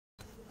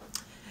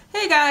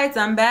Hey guys,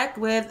 I'm back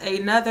with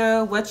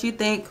another What You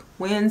Think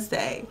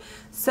Wednesday.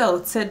 So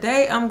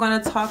today I'm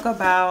going to talk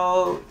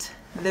about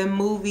the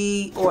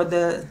movie or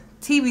the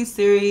TV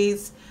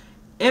series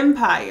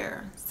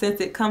Empire, since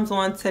it comes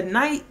on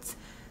tonight.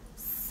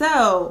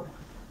 So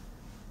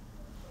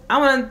I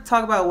want to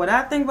talk about what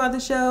I think about the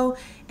show,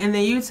 and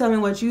then you tell me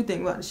what you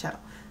think about the show.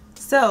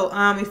 So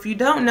if you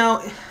don't know,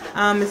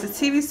 it's a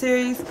TV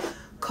series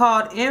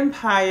called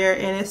Empire,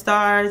 and it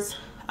stars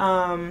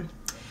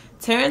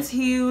Terrence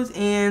Hughes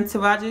and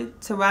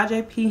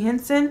Taraji P.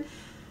 Henson.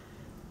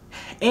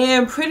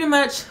 And pretty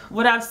much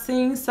what I've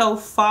seen so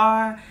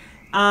far,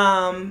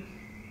 Taraji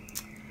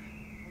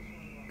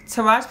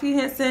P.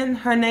 Henson,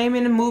 her name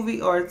in the movie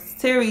or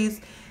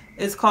series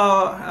is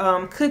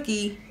called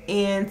Cookie,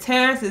 and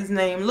Terrence's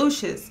name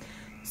Lucius.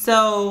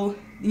 So,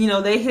 you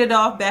know, they hit it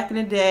off back in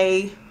the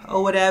day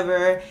or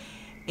whatever,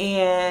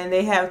 and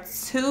they have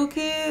two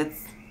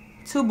kids,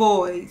 two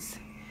boys.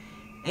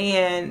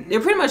 And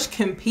they're pretty much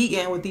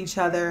competing with each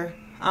other.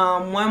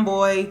 One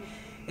boy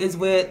is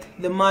with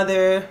the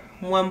mother,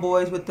 one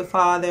boy is with the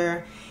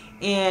father.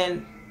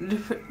 And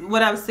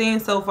what I've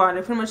seen so far,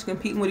 they're pretty much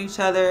competing with each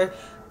other.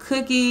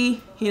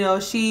 Cookie, you know,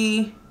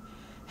 she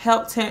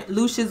helped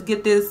Lucius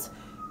get this,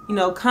 you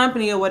know,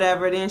 company or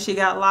whatever. Then she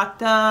got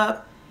locked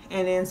up,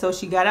 and then so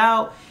she got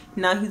out.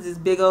 Now he's this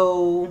big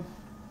old,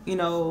 you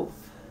know,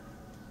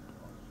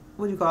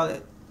 what do you call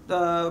it?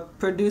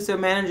 Producer,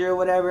 manager, or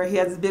whatever. He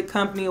has this big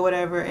company or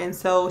whatever, and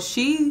so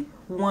she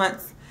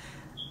wants,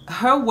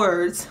 her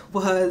words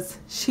was,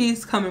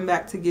 she's coming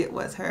back to get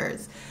what's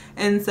hers.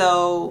 And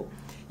so,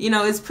 you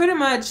know, it's pretty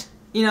much,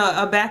 you know,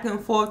 a back and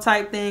forth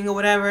type thing or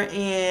whatever.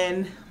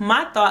 And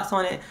my thoughts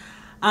on it,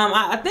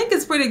 I think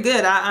it's pretty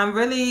good. I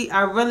really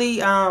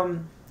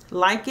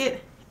like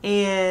it.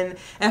 And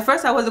at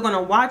first I wasn't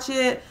gonna watch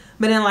it,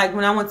 but then like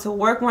when I went to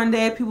work one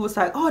day, people was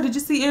like, "Oh, did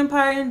you see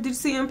Empire? Did you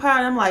see Empire?"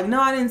 And I'm like,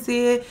 "No, I didn't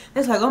see it."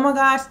 It's like, "Oh my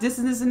gosh, this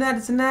and this and that,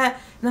 this and that."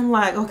 And I'm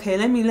like, "Okay,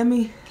 let me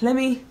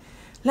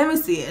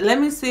see it. Let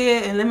me see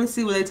it, and let me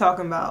see what they're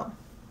talking about."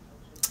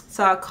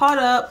 So I caught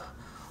up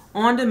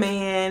on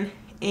demand,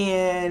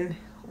 and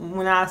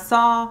when I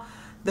saw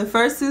the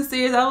first two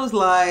series, I was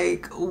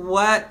like,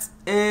 "What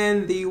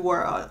in the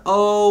world?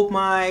 Oh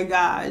my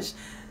gosh!"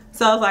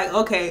 So I was like,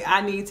 okay,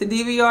 I need to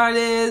DVR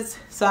this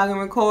so I can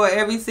record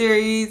every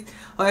series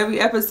or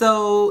every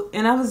episode.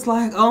 And I was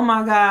like, oh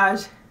my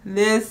gosh,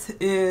 this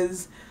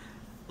is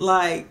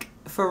like,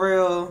 for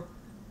real,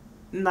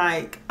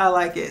 like, I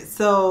like it.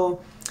 So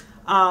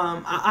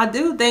I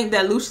do think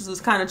that Lucius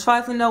was kind of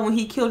trifling though when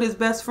he killed his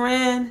best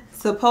friend,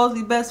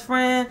 supposedly best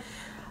friend.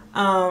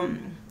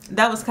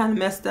 That was kind of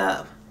messed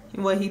up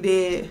what he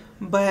did.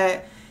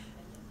 But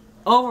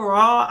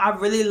overall, I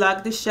really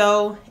liked the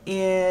show,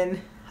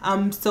 and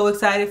I'm so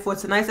excited for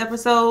tonight's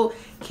episode.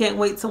 Can't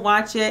wait to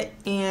watch it,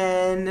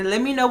 and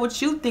let me know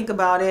what you think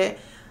about it.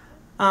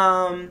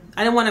 I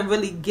didn't want to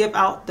really give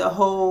out the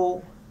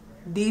whole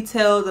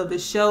details of the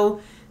show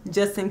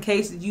just in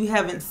case you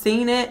haven't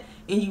seen it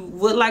and you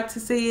would like to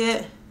see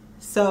it.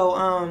 So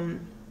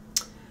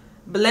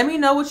but let me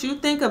know what you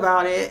think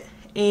about it,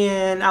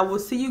 and I will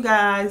see you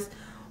guys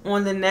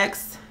on the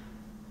next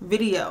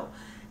video.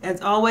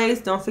 As always,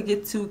 don't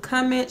forget to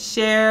comment,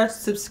 share,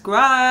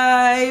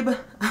 subscribe,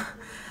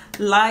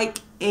 like,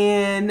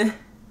 and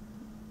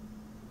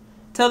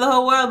tell the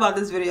whole world about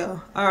this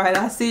video. Alright,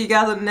 I'll see you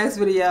guys on the next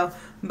video.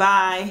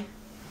 Bye.